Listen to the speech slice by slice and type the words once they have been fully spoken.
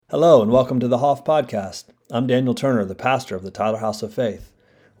Hello and welcome to the Hoff Podcast. I'm Daniel Turner, the pastor of the Tyler House of Faith.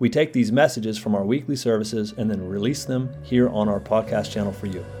 We take these messages from our weekly services and then release them here on our podcast channel for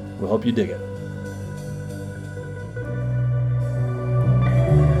you. We hope you dig it.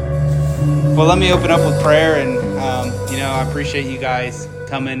 Well, let me open up with prayer, and I appreciate you guys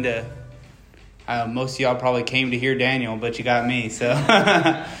coming to. Most of y'all probably came to hear Daniel, but you got me. So,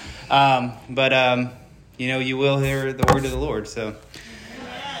 you will hear the word of the Lord. So,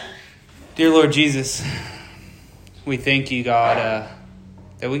 dear Lord Jesus, we thank you, God,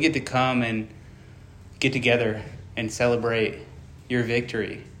 that we get to come and get together and celebrate your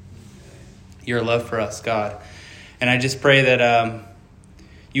victory, your love for us, God. And I just pray that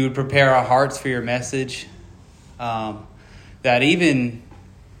you would prepare our hearts for your message, that even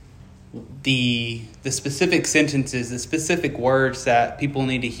the specific sentences, the specific words that people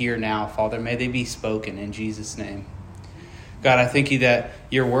need to hear now, Father, may they be spoken in Jesus' name. God, I thank you that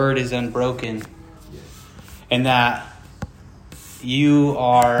your word is unbroken and that you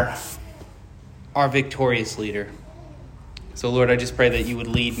are our victorious leader. So, Lord, I just pray that you would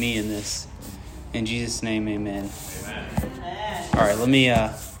lead me in this. In Jesus' name, amen. Amen. All right, let me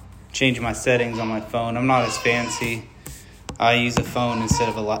change my settings on my phone. I'm not as fancy. I use a phone instead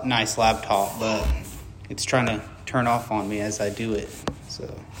of a nice laptop, but it's trying to turn off on me as I do it.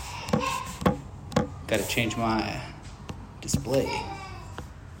 So, got to change my display.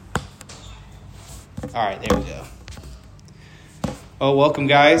 All right, there we go. Well, welcome,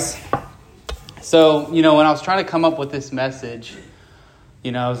 guys. So, when I was trying to come up with this message,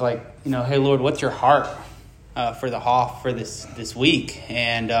 I was like, hey, Lord, what's your heart for the Hoff for this week?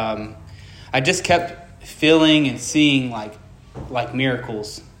 And I just kept feeling and seeing like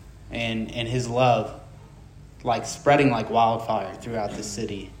miracles and his love like spreading like wildfire throughout the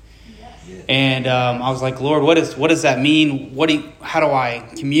city. And I was like, Lord, what does that mean? How do I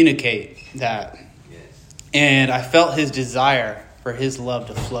communicate that? And I felt his desire for his love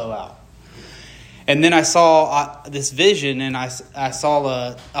to flow out. And then I saw this vision, and I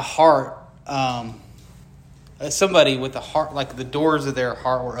saw a heart, somebody with a heart, like the doors of their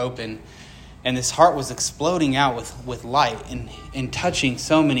heart were open, and this heart was exploding out with light and touching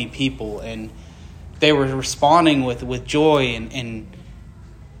so many people, and they were responding with joy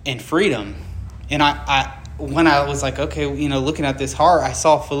and freedom. And I when I was like, okay, looking at this heart, I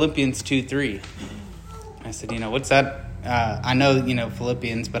saw Philippians 2:3. I said, what's that? I know,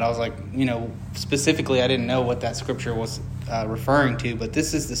 Philippians, but I was like, specifically, I didn't know what that scripture was referring to, but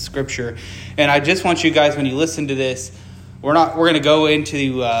this is the scripture. And I just want you guys, when you listen to this, we're going to go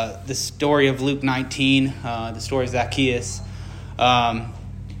into the story of Luke 19, the story of Zacchaeus.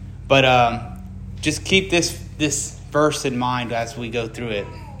 Just keep this verse in mind as we go through it.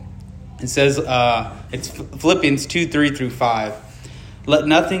 It says, it's Philippians 2:3-5. Let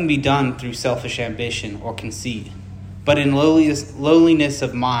nothing be done through selfish ambition or conceit, but in lowliness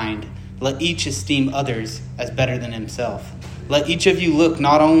of mind, let each esteem others as better than himself. Let each of you look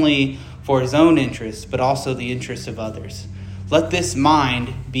not only for his own interest, but also the interests of others. Let this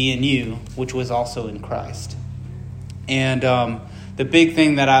mind be in you, which was also in Christ. And the big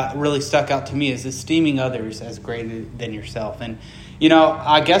thing that really stuck out to me is esteeming others as greater than yourself. And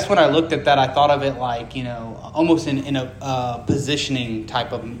I guess when I looked at that, I thought of it like, almost in a positioning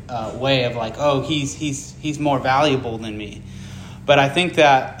type of way of like, oh, he's more valuable than me. But I think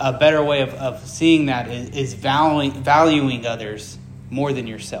that a better way of seeing that is valuing others more than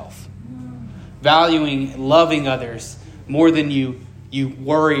yourself. Loving others more than you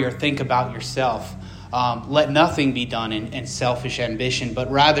worry or think about yourself. Let nothing be done in selfish ambition,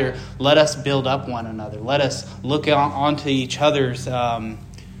 but rather let us build up one another. Let us look onto each other's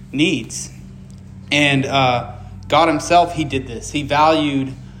needs. And God himself, he did this. He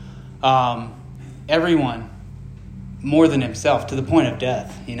valued everyone more than himself to the point of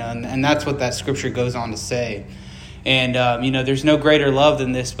death. And that's what that scripture goes on to say. And, there's no greater love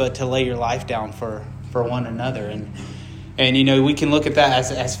than this, but to lay your life down for one another. And we can look at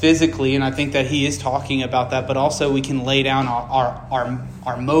that as physically, and I think that he is talking about that, but also we can lay down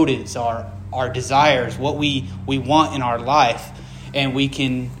our motives, our desires, what we want in our life, and we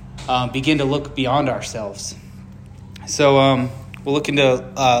can begin to look beyond ourselves. So we'll look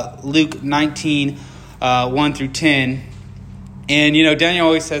into Luke 19, 1-10. And, Daniel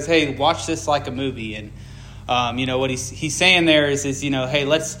always says, hey, watch this like a movie. And, what he's saying there is hey,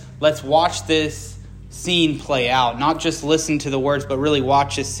 let's watch this scene play out, not just listen to the words, but really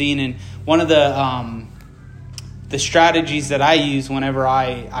watch this scene. And one of the strategies that I use whenever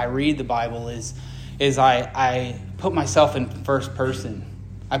I read the Bible is I put myself in first person.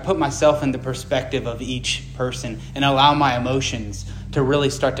 I put myself in the perspective of each person and allow my emotions to really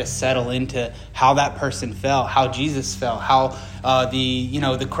start to settle into how that person felt, how Jesus felt, how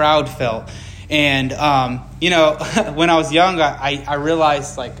the crowd felt. And when I was young, I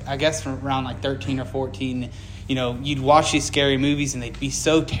realized, like, I guess from around like 13 or 14, you'd watch these scary movies and they'd be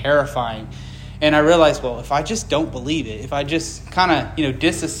so terrifying. And I realized, well, if I just don't believe it, if I just kind of,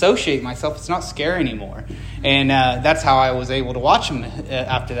 disassociate myself, it's not scary anymore. And that's how I was able to watch them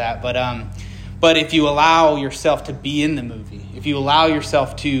after that. But if you allow yourself to be in the movie, if you allow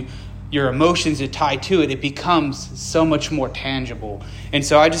yourself to, your emotions to tie to it, it becomes so much more tangible. And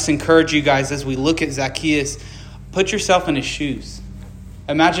so I just encourage you guys, as we look at Zacchaeus, put yourself in his shoes.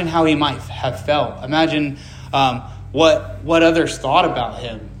 Imagine how he might have felt. Imagine what others thought about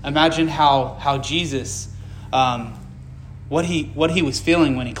him. Imagine how Jesus, what he was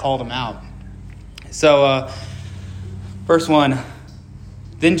feeling when he called him out. So, verse 1,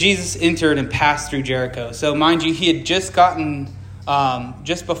 then Jesus entered and passed through Jericho. So, mind you, he had just gotten,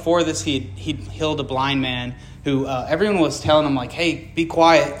 just before this, he'd healed a blind man who everyone was telling him, like, hey, be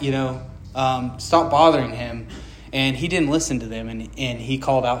quiet, stop bothering him. And he didn't listen to them, and he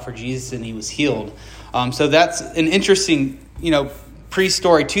called out for Jesus, and he was healed. So that's an interesting,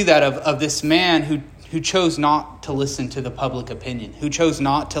 pre-story to that of this man who chose not to listen to the public opinion, who chose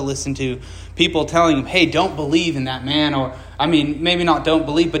not to listen to people telling him, hey, don't believe in that man, or, maybe not don't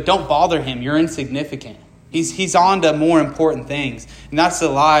believe, but don't bother him. You're insignificant. He's on to more important things. And that's the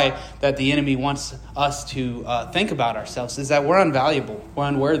lie that the enemy wants us to think about ourselves, is that we're unvaluable, we're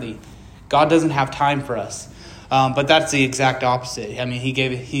unworthy. God doesn't have time for us. But that's the exact opposite. He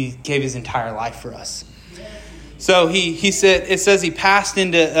gave his entire life for us. So he said, it says he passed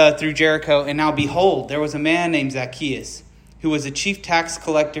into through Jericho, and now behold, there was a man named Zacchaeus, who was a chief tax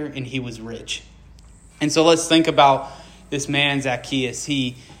collector, and he was rich. And so let's think about this man Zacchaeus.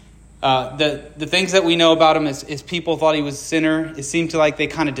 He the things that we know about him is people thought he was a sinner. It seemed like they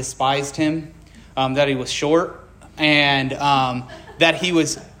kind of despised him, that he was short, and that he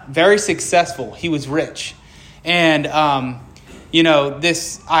was very successful. He was rich. And,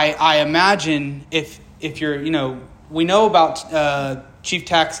 this, I imagine if you're, we know about chief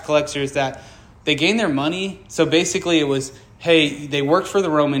tax collectors that they gain their money. So basically it was, hey, they worked for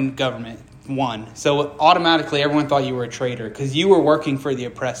the Roman government, one. So automatically everyone thought you were a traitor because you were working for the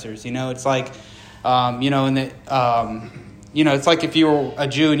oppressors. It's like, it's like if you were a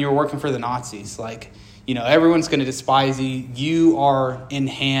Jew and you were working for the Nazis, like, everyone's going to despise you. You are in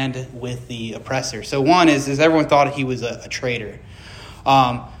hand with the oppressor. So one is everyone thought he was a traitor.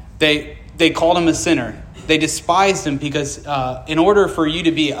 They called him a sinner. They despised him because in order for you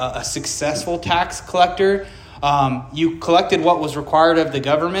to be a successful tax collector, you collected what was required of the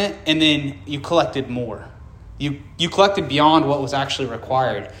government, and then you collected more. You collected beyond what was actually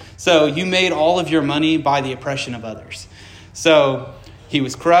required. So you made all of your money by the oppression of others. So he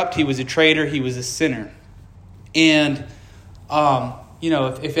was corrupt, he was a traitor, he was a sinner. And,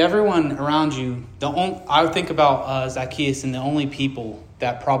 if everyone around you, I would think about Zacchaeus, and the only people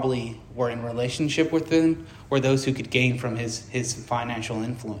that probably were in relationship with him were those who could gain from his financial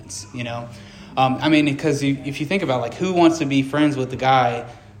influence, because if you think about, like, who wants to be friends with the guy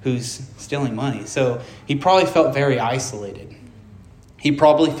who's stealing money? So he probably felt very isolated. He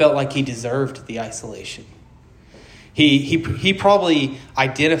probably felt like he deserved the isolation. He probably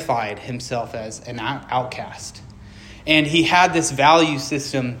identified himself as an outcast. And he had this value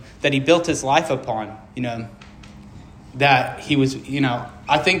system that he built his life upon, that he was,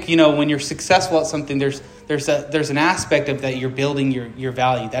 I think, when you're successful at something, there's an aspect of that you're building your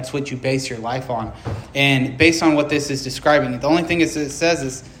value. That's what you base your life on. And based on what this is describing, the only thing it says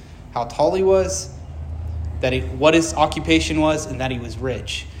is how tall he was, what his occupation was, and that he was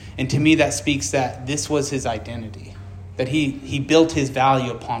rich. And to me, that speaks that this was his identity. That he built his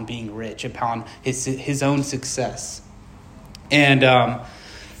value upon being rich, upon his own success. And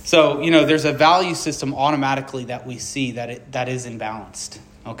so, there's a value system automatically that we see that is imbalanced,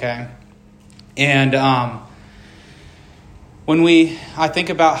 okay? And I think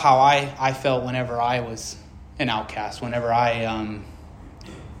about how I felt whenever I was an outcast, whenever I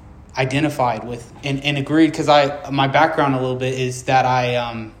identified with and agreed, because my background a little bit is that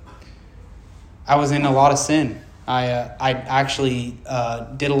I was in a lot of sin. I actually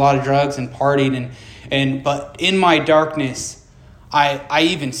did a lot of drugs and partied, but in my darkness, I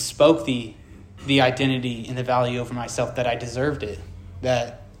even spoke the identity and the value over myself that I deserved it.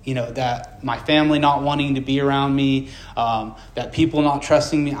 That my family not wanting to be around me, that people not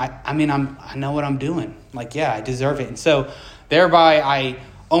trusting me. I know what I'm doing. Like, yeah, I deserve it. And so thereby I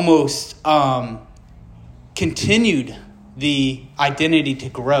almost continued the identity to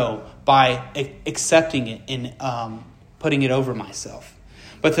grow by accepting it and putting it over myself.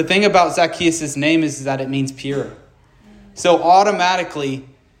 But the thing about Zacchaeus' name is that it means pure. So automatically,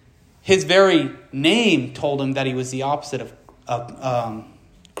 his very name told him that he was the opposite of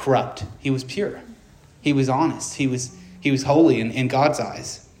corrupt. He was pure. He was honest. He was holy in God's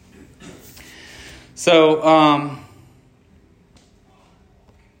eyes. So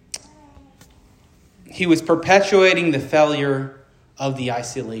he was perpetuating the failure of the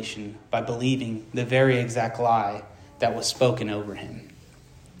isolation by believing the very exact lie that was spoken over him.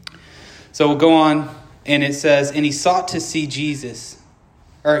 So we'll go on, and it says, and he sought to see Jesus,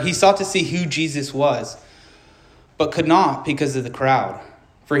 or he sought to see who Jesus was, but could not because of the crowd,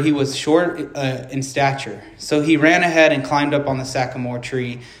 for he was short in stature. So he ran ahead and climbed up on the sycamore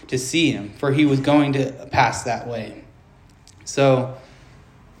tree to see him, for he was going to pass that way. So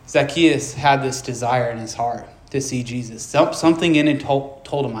Zacchaeus had this desire in his heart to see Jesus. Something in it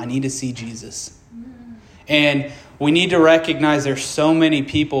told him, I need to see Jesus. And we need to recognize there's so many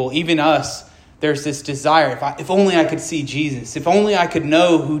people, even us, there's this desire. If only I could see Jesus. If only I could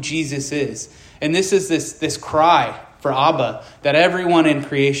know who Jesus is. And this is this cry for Abba that everyone in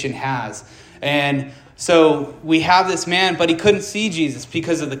creation has. And so we have this man, but he couldn't see Jesus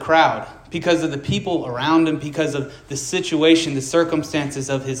because of the crowd, because of the people around him, because of the situation, the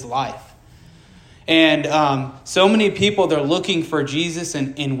circumstances of his life. And so many people, they're looking for Jesus,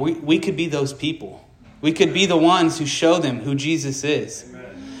 and we could be those people. We could be the ones who show them who Jesus is.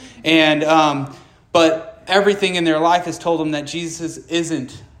 Amen. And but everything in their life has told them that Jesus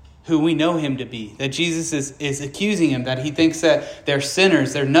isn't who we know him to be. That Jesus is accusing him, that he thinks that they're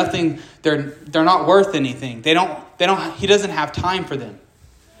sinners, they're nothing, they're not worth anything. He doesn't have time for them.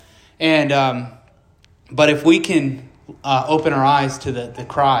 And but if we can open our eyes to the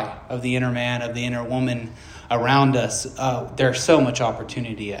cry of the inner man, of the inner woman around us, there's so much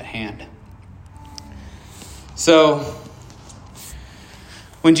opportunity at hand. So,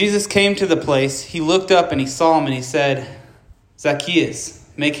 when Jesus came to the place, he looked up and he saw him and he said, Zacchaeus,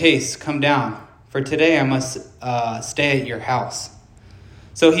 make haste, come down, for today I must stay at your house.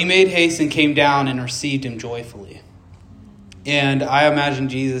 So he made haste and came down and received him joyfully. And I imagine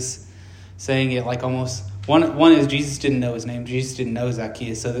Jesus saying it like almost, one is Jesus didn't know his name. Jesus didn't know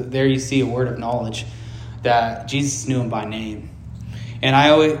Zacchaeus. So there you see a word of knowledge that Jesus knew him by name. And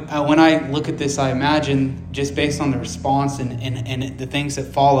when I look at this, I imagine, just based on the response and the things that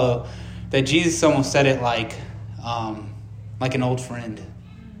follow, that Jesus almost said it like an old friend.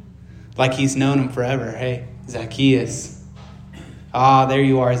 Like he's known him forever. Hey, Zacchaeus. There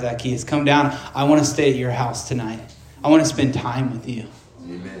you are, Zacchaeus. Come down. I want to stay at your house tonight. I want to spend time with you.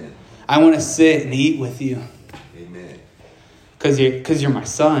 Amen. I want to sit and eat with you. Amen. Because you're my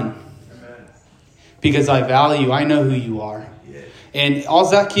son. Amen. Because I value you. I know who you are. And all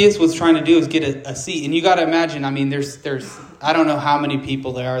Zacchaeus was trying to do is get a seat. And you got to imagine, I mean, there's I don't know how many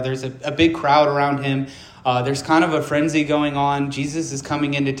people there are. There's a big crowd around him. There's kind of a frenzy going on. Jesus is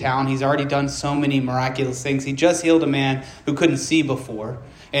coming into town. He's already done so many miraculous things. He just healed a man who couldn't see before.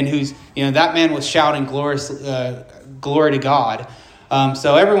 And that man was shouting glory to God.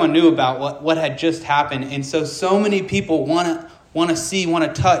 So everyone knew about what had just happened. And so many people want to see,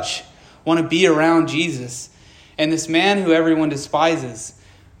 want to touch, want to be around Jesus. And this man who everyone despises,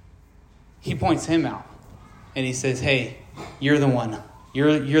 he points him out. And he says, hey, you're the one.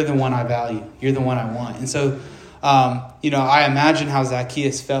 You're the one I value. You're the one I want. And so, I imagine how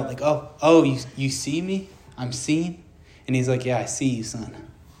Zacchaeus felt like, oh, you see me? I'm seen? And he's like, yeah, I see you, son.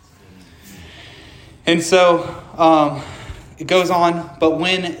 And so it goes on. But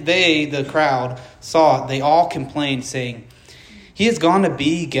when the crowd, saw it, they all complained, saying, he has gone to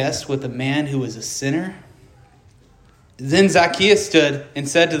be guest with a man who is a sinner. Then Zacchaeus stood and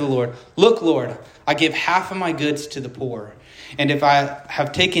said to the Lord, look, Lord, I give half of my goods to the poor. And if I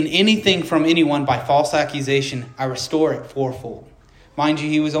have taken anything from anyone by false accusation, I restore it fourfold. Mind you,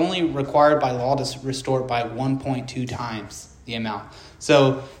 he was only required by law to restore it by 1.2 times the amount.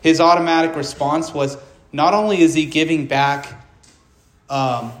 So his automatic response was, not only is he giving back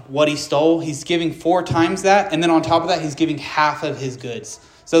what he stole, he's giving 4 times that. And then on top of that, he's giving half of his goods.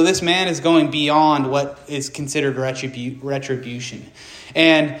 So this man is going beyond what is considered retribution.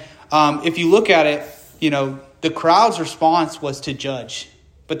 And if you look at it, the crowd's response was to judge.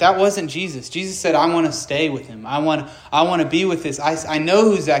 But that wasn't Jesus. Jesus said, I want to stay with him. I want to be with this. I know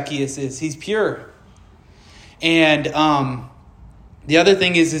who Zacchaeus is. He's pure. And the other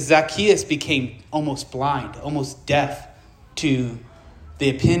thing is Zacchaeus became almost blind, almost deaf to the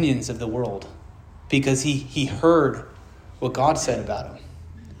opinions of the world. Because he heard what God said about him.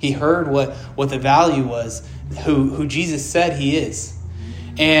 He heard what the value was, who Jesus said he is.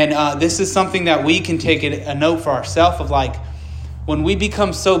 And this is something that we can take a note for ourselves of, like, when we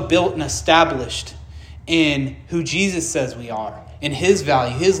become so built and established in who Jesus says we are, in his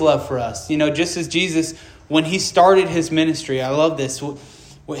value, his love for us. Just as Jesus, when he started his ministry, I love this.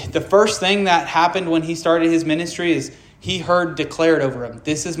 The first thing that happened when he started his ministry is he heard declared over him,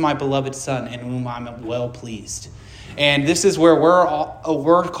 "This is my beloved Son in whom I'm well pleased." And this is where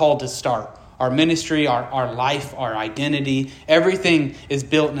we're called to start. Our ministry, our life, our identity, everything is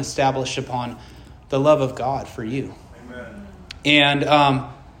built and established upon the love of God for you. Amen.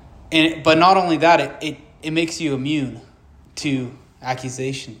 But not only that, it makes you immune to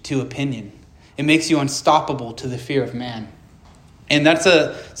accusation, to opinion. It makes you unstoppable to the fear of man. And that's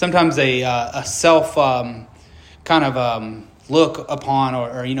sometimes a self look upon,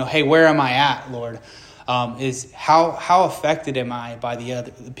 or hey, where am I at, Lord? Is how affected am I by the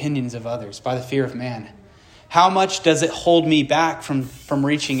opinions of others, by the fear of man? How much does it hold me back from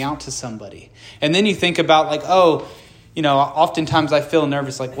reaching out to somebody? And then you think about, like, oftentimes I feel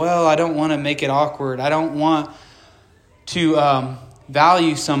nervous, like, well, I don't want to make it awkward. I don't want to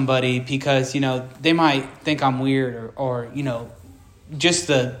value somebody because, they might think I'm weird or just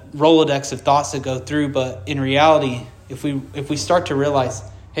the Rolodex of thoughts that go through. But in reality, if we start to realize,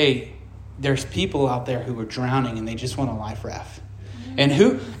 hey, there's people out there who are drowning and they just want a life raft. And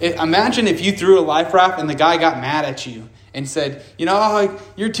imagine if you threw a life raft and the guy got mad at you and said,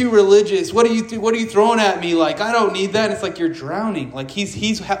 you're too religious. What are you throwing at me? Like, I don't need that. It's like you're drowning. Like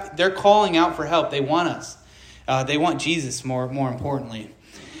they're calling out for help. They want us. They want Jesus more importantly.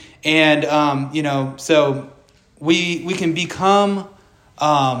 And, so we can become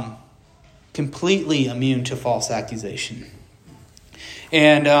completely immune to false accusation.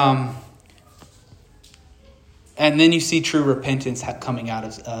 And then you see true repentance coming out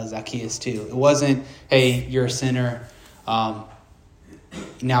of Zacchaeus too. It wasn't, hey, you're a sinner.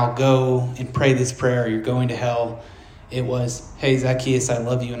 Now go and pray this prayer. You're going to hell. It was, hey, Zacchaeus, I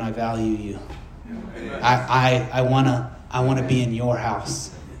love you and I value you. I wanna be in your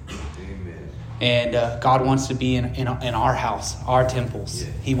house. And God wants to be in our house, our temples.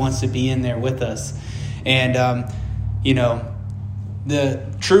 He wants to be in there with us. And the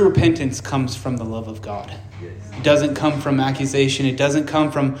true repentance comes from the love of God. It doesn't come from accusation. It doesn't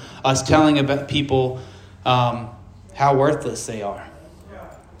come from us telling about people how worthless they are.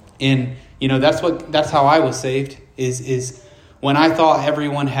 And that's how I was saved. Is when I thought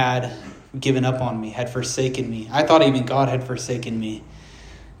everyone had given up on me, had forsaken me. I thought even God had forsaken me.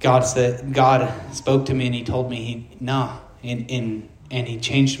 God spoke to me and he told me and he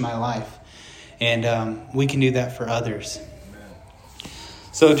changed my life. And we can do that for others.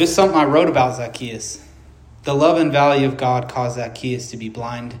 So just something I wrote about Zacchaeus. The love and value of God caused Zacchaeus to be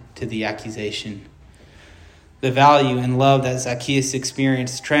blind to the accusation. The value and love that Zacchaeus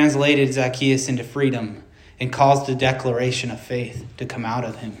experienced translated Zacchaeus into freedom and caused a declaration of faith to come out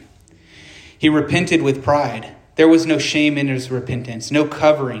of him. He repented with pride. There was no shame in his repentance, no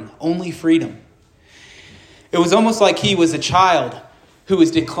covering, only freedom. It was almost like he was a child who was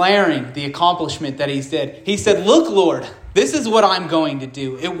declaring the accomplishment that he did. He said, "Look, Lord, this is what I'm going to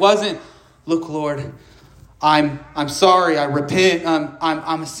do." It wasn't, "Look, Lord, I'm sorry, I repent,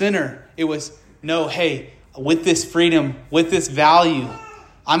 I'm a sinner." It was, no, hey, with this freedom, with this value,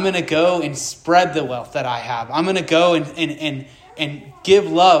 I'm going to go and spread the wealth that I have. I'm going to go and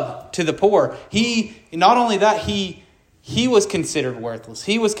give love to the poor. Not only that, he was considered worthless.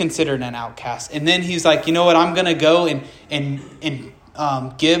 He was considered an outcast. And then he's like, you know what? I'm going to go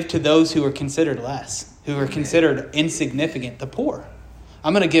and give to those who are considered less, who are considered insignificant, the poor.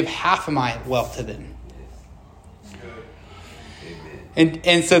 I'm going to give half of my wealth to them.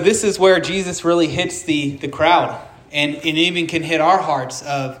 And so this is where Jesus really hits the crowd and even can hit our hearts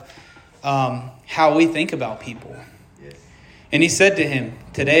of how we think about people. Yes. And he said to him,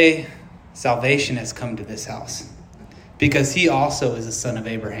 "Today salvation has come to this house, because he also is a son of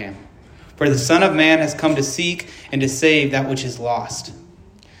Abraham. For the Son of Man has come to seek and to save that which is lost."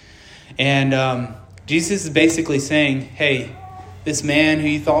 And Jesus is basically saying, hey, this man who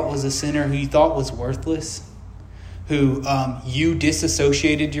you thought was a sinner, who you thought was worthless, who you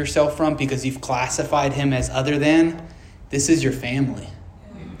disassociated yourself from because you've classified him as other than, this is your family.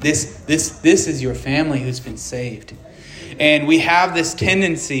 This is your family who's been saved. And we have this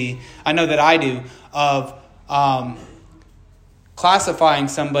tendency, I know that I do, of classifying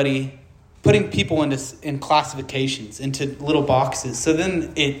somebody, putting people in classifications, into little boxes. So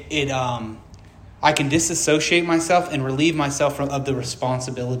then I can disassociate myself and relieve myself of the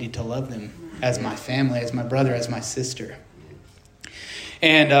responsibility to love them as my family, as my brother, as my sister.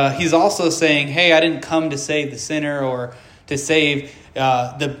 And he's also saying, hey, I didn't come to save the sinner or to save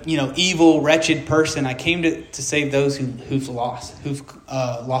the evil, wretched person. I came to save those who've lost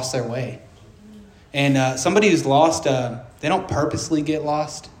their way. And somebody who's lost, they don't purposely get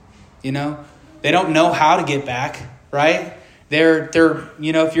lost. They don't know how to get back, right? They're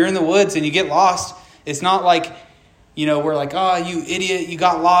if you're in the woods and you get lost, it's not like, we're like, oh, you idiot, you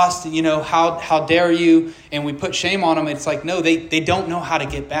got lost. How dare you? And we put shame on them. It's like, no, they don't know how to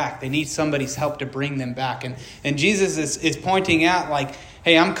get back. They need somebody's help to bring them back. And Jesus is pointing out, like,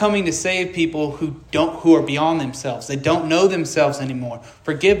 hey, I'm coming to save people who are beyond themselves. They don't know themselves anymore.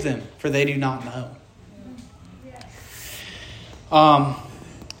 Forgive them, for they do not know.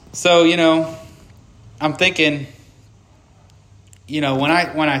 So, I'm thinking, when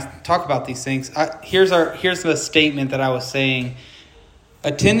I talk about these things, here's the statement that I was saying.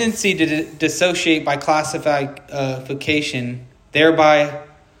 A tendency to dissociate by classification thereby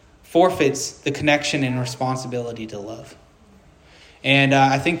forfeits the connection and responsibility to love. And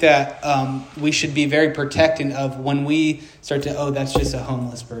I think that we should be very protecting of when we start to, oh, that's just a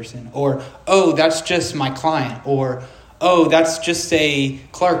homeless person, or, oh, that's just my client, or, oh, that's just a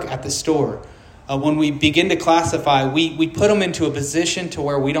clerk at the store. When we begin to classify, we put them into a position to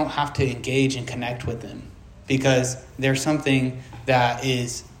where we don't have to engage and connect with them, because there's something that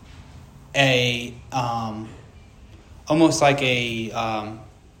is almost like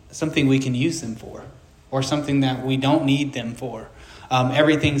something we can use them for, or something that we don't need them for.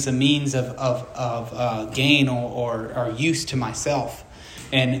 Everything's a means of gain or use to myself.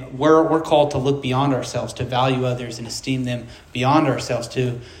 And we're called to look beyond ourselves, to value others and esteem them beyond ourselves,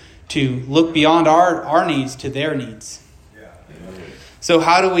 to look beyond our needs to their needs. Yeah. So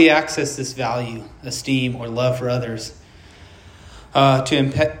how do we access this value, esteem, or love for others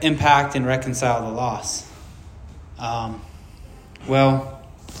to impact and reconcile the loss?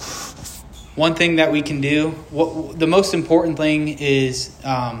 One thing that we can do, the most important thing is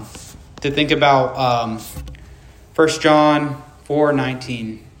to think about 1 John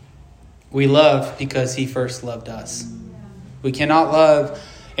 4:19. We love because he first loved us. We cannot love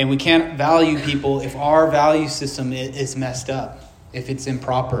and we can't value people if our value system is messed up, if it's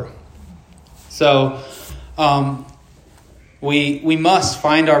improper. So we must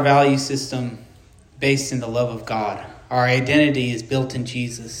find our value system based in the love of God. Our identity is built in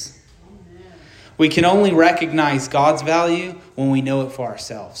Jesus. We can only recognize God's value when we know it for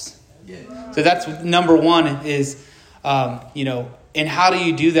ourselves. Yeah. So that's number one is, and how do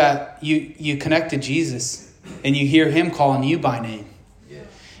you do that? You connect to Jesus and you hear him calling you by name. Yeah.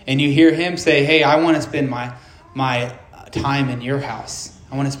 And you hear him say, hey, I want to spend my time in your house.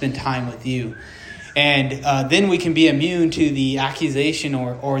 I want to spend time with you. And then we can be immune to the accusation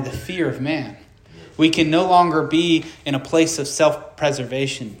or the fear of man. We can no longer be in a place of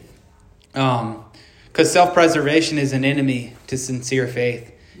self-preservation. Because self-preservation is an enemy to sincere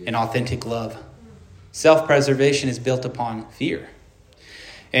faith and authentic love. Self-preservation is built upon fear.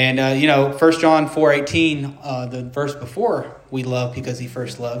 And, 1 John 4:18, the verse before we love because he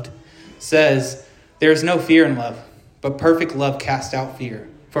first loved, says, there is no fear in love, but perfect love casts out fear.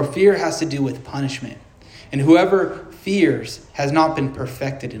 For fear has to do with punishment. And whoever fears has not been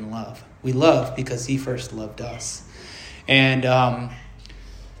perfected in love. We love because he first loved us. And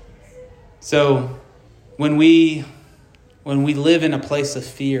so when we live in a place of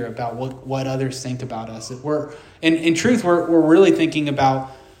fear about what others think about us, in truth, we're really thinking about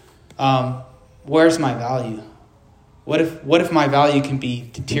where's my value? What if my value can be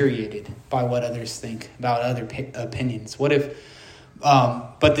deteriorated by what others think about other opinions? What if?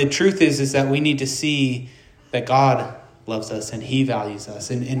 But the truth is that we need to see that God loves us and he values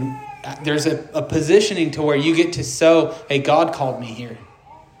us, and there's a positioning to where you get to sow. Hey, God called me here.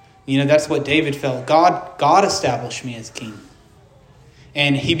 That's what David felt. God established me as king.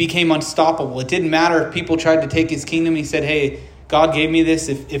 And he became unstoppable. It didn't matter if people tried to take his kingdom. He said, hey, God gave me this.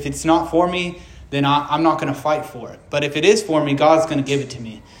 If it's not for me, then I'm not going to fight for it. But if it is for me, God's going to give it to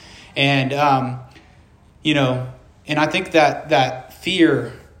me. And, and I think that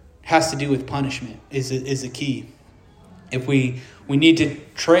fear has to do with punishment is a key. If we need to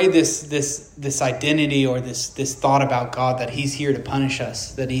trade this identity or this thought about God that he's here to punish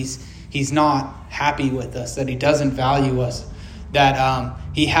us, that he's not happy with us, that he doesn't value us, that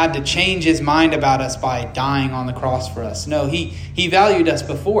he had to change his mind about us by dying on the cross for us. No, he valued us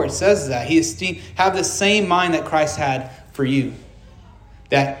before. It says that. Have the same mind that Christ had for you.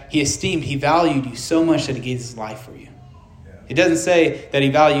 That he valued you so much that he gave his life for you. It doesn't say that he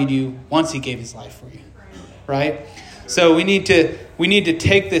valued you once he gave his life for you. Right? So we need to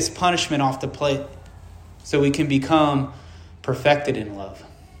take this punishment off the plate so we can become perfected in love.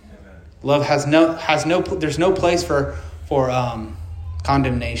 Love there's no place for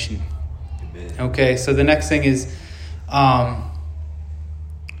condemnation. Okay, so the next thing is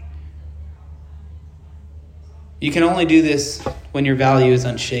you can only do this when your value is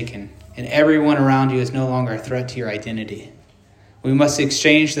unshaken and everyone around you is no longer a threat to your identity. We must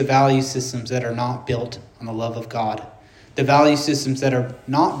exchange the value systems that are not built on the love of God. The value systems that are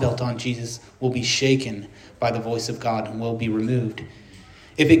not built on Jesus will be shaken by the voice of God and will be removed.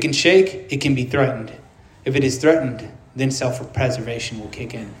 If it can shake, it can be threatened. If it is threatened, then self-preservation will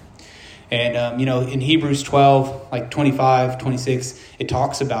kick in. And, in Hebrews 12, 25, 26, it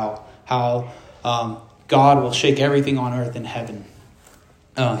talks about how God will shake everything on earth and heaven.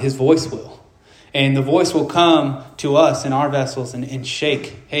 His voice will. And the voice will come to us in our vessels and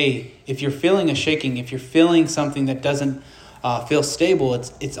shake. Hey, if you're feeling a shaking, if you're feeling something that doesn't feel stable,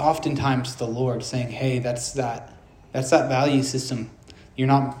 it's oftentimes the Lord saying, hey, that's that value system. You're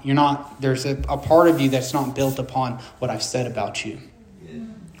not, there's a part of you that's not built upon what I've said about you.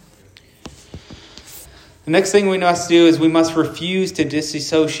 The next thing we must do is we must refuse to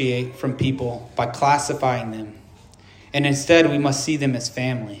disassociate from people by classifying them. And instead, we must see them as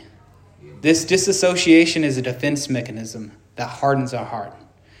family. This disassociation is a defense mechanism that hardens our heart.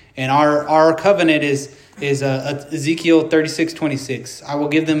 And our covenant is Ezekiel 36:26. I will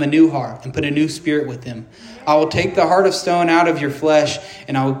give them a new heart and put a new spirit with them. I will take the heart of stone out of your flesh,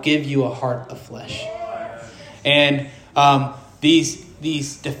 and I will give you a heart of flesh. And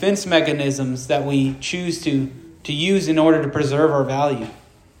these defense mechanisms that we choose to use in order to preserve our value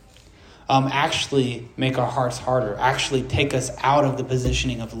actually make our hearts harder, actually take us out of the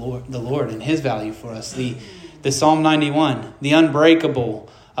positioning of the Lord and his value for us. The Psalm 91, the unbreakable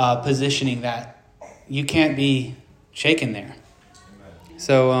positioning that you can't be shaken there.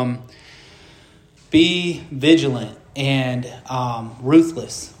 So be vigilant and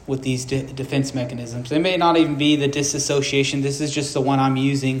ruthless with these defense mechanisms. They may not even be the disassociation. This is just the one I'm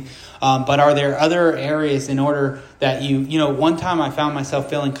using. But are there other areas in order that one time I found myself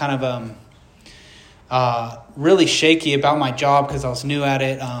feeling kind of really shaky about my job because I was new at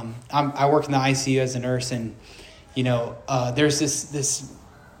it. I work in the ICU as a nurse, and there's this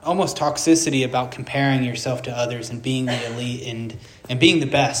almost toxicity about comparing yourself to others and being the elite and being the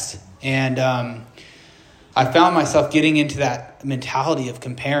best. And I found myself getting into that mentality of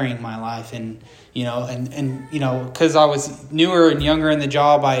comparing my life, and because I was newer and younger in the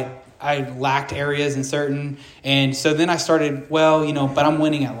job, I lacked areas in certain, and so then I started, but I'm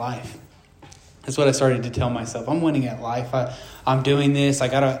winning at life. That's what I started to tell myself. I'm winning at life. I'm doing this. I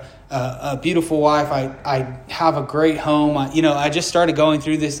got a beautiful wife. I have a great home. I just started going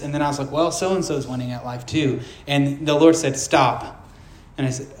through this, and then I was like, well, so-and-so is winning at life too. And the Lord said, stop. And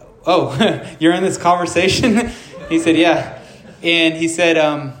I said, oh, you're in this conversation? He said, yeah. And he said,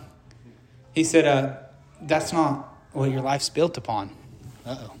 that's not what your life's built upon.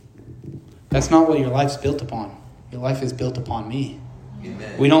 Uh-oh. That's not what your life's built upon. Your life is built upon me.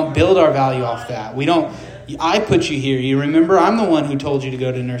 Amen. We don't build our value off that. I put you here. You remember, I'm the one who told you to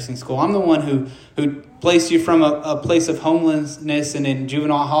go to nursing school. I'm the one who placed you from a place of homelessness and in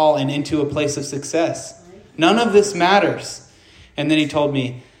juvenile hall and into a place of success. None of this matters. And then he told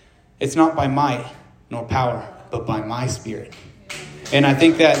me, it's not by might nor power, but by my spirit. And I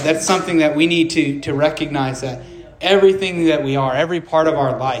think that's something that we need to recognize, that everything that we are, every part of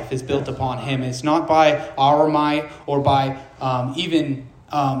our life is built upon him. It's not by our might or by even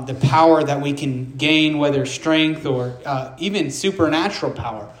the power that we can gain, whether strength or even supernatural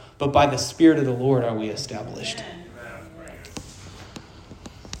power, but by the Spirit of the Lord are we established.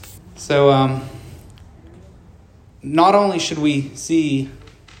 So not only should we see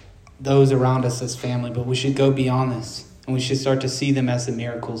those around us as family, but we should go beyond this, and we should start to see them as the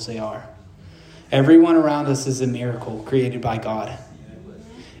miracles they are. Everyone around us is a miracle created by God.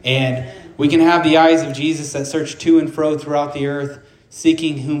 And we can have the eyes of Jesus that search to and fro throughout the earth,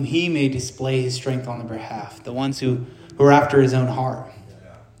 seeking whom he may display his strength on their behalf, the ones who are after his own heart.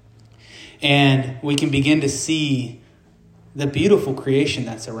 And we can begin to see the beautiful creation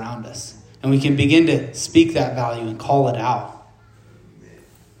that's around us. And we can begin to speak that value and call it out.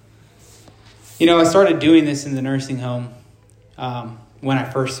 I started doing this in the nursing home when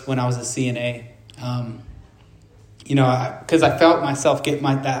I was a CNA. Because I felt myself get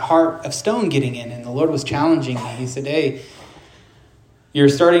that heart of stone getting in, and the Lord was challenging me. He said, hey, you're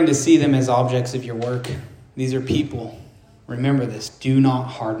starting to see them as objects of your work. These are people. Remember this. Do not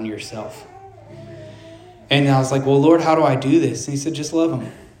harden yourself. And I was like, well, Lord, how do I do this? And he said, just love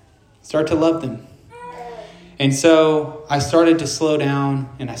them. Start to love them. And so I started to slow down,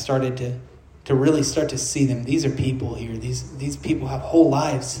 and I started to to really start to see them. These are people here. These people have whole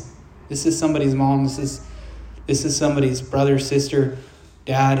lives. This is somebody's mom. This is somebody's brother, sister,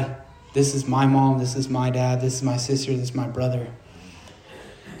 dad. This is my mom. This is my dad. This is my sister. This is my brother.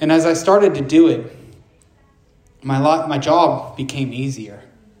 And as I started to do it, my job became easier.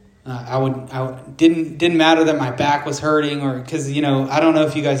 Didn't matter that my back was hurting, or because I don't know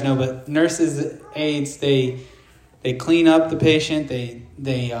if you guys know, but nurses, aides, they clean up the patient, they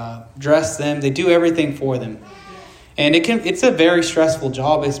dress them, they do everything for them, and it's a very stressful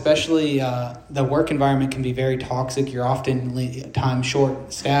job, especially the work environment can be very toxic. You're often time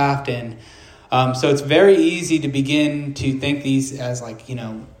short staffed, and so it's very easy to begin to think these as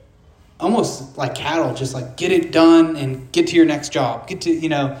almost like cattle, just like get it done and get to your next job,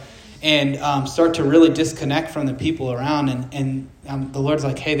 and start to really disconnect from the people around. And the Lord's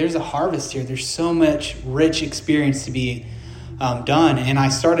like, hey, there's a harvest here. There's so much rich experience to be done. And I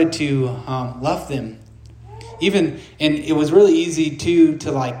started to love them. And it was really easy to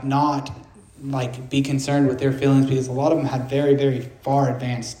not be concerned with their feelings, because a lot of them had very, very far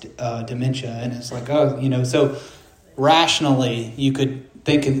advanced dementia. And it's like, so rationally you could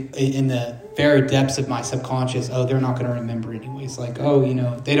think in the very depths of my subconscious, they're not going to remember anyways. Like,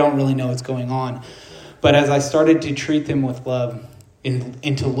 they don't really know what's going on. But as I started to treat them with love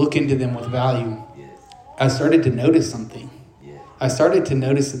and to look into them with value, I started to notice something. I started to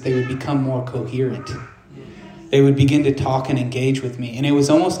notice that they would become more coherent. They would begin to talk and engage with me. And it was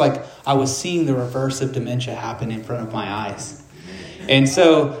almost like I was seeing the reverse of dementia happen in front of my eyes. And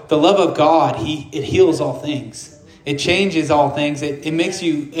so the love of God, it heals all things. It changes all things. It makes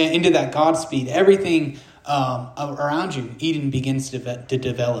you into that Godspeed. Everything around you, Eden begins to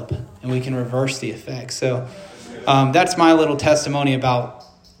develop, and we can reverse the effects. So that's my little testimony about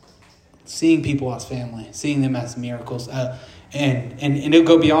seeing people as family, seeing them as miracles. And it'll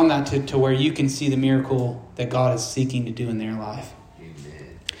go beyond that to where you can see the miracle that God is seeking to do in their life.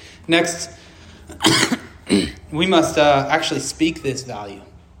 Amen. Next, we must actually speak this value.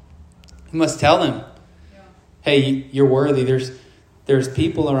 We must tell them, hey, you're worthy. There's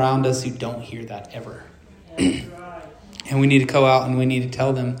people around us who don't hear that ever. And we need to go out and we need to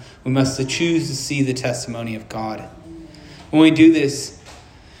tell them. We must choose to see the testimony of God. When we do this,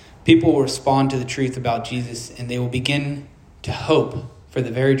 people will respond to the truth about Jesus, and they will begin to hope for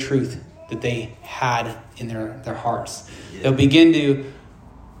the very truth that they had in their hearts. They'll begin to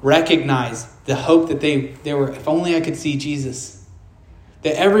recognize the hope that they were, if only I could see Jesus.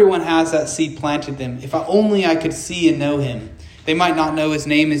 That everyone has that seed planted them. If only I could see and know him. They might not know his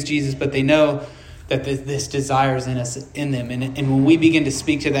name is Jesus, but they know that this desire is in them. And when we begin to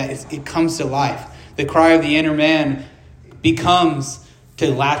speak to that, it comes to life. The cry of the inner man becomes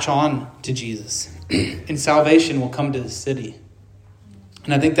to latch on to Jesus. And salvation will come to the city.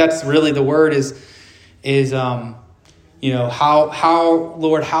 And I think that's really the word is Lord,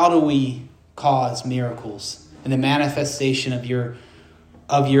 how do we cause miracles and the manifestation of your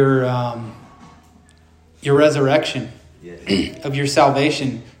resurrection, of your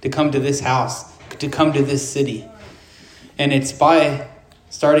salvation to come to this house, to come to this city. And it's by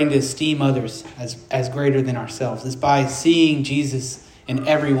starting to esteem others as greater than ourselves. It's by seeing Jesus in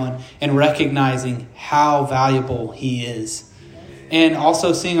everyone and recognizing how valuable he is. And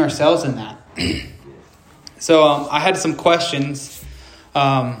also seeing ourselves in that. So I had some questions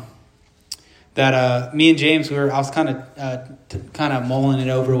that me and James I was kind of mulling it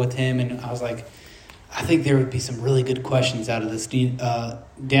over with him, and I was like, I think there would be some really good questions out of this.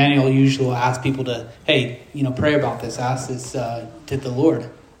 Daniel usually will ask people to, hey, pray about this, ask this to the Lord.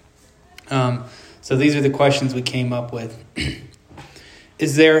 So these are the questions we came up with.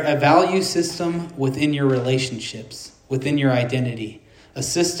 Is there a value system within your relationships, within your identity, a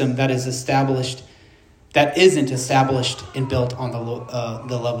system that isn't established and built on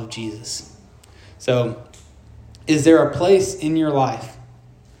the love of Jesus? So, is there a place in your life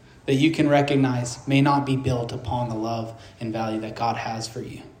that you can recognize may not be built upon the love and value that God has for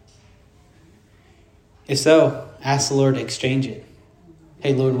you? If so, ask the Lord to exchange it.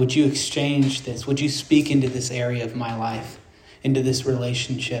 Hey, Lord, would you exchange this? Would you speak into this area of my life, into this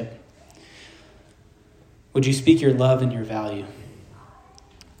relationship? Would you speak your love and your value?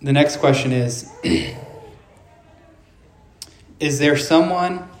 The next question is there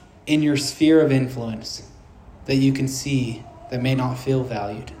someone in your sphere of influence that you can see that may not feel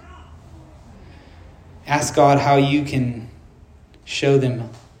valued? Ask God how you can show them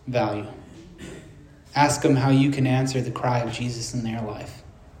value. Ask him how you can answer the cry of Jesus in their life.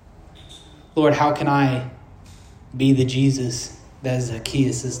 Lord, how can I be the Jesus that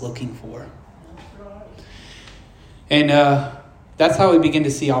Zacchaeus is looking for? And that's how we begin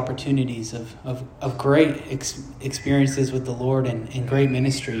to see opportunities of great experiences with the Lord and great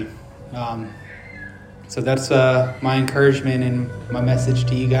ministry. So that's my encouragement and my message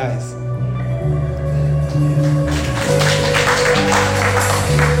to you guys.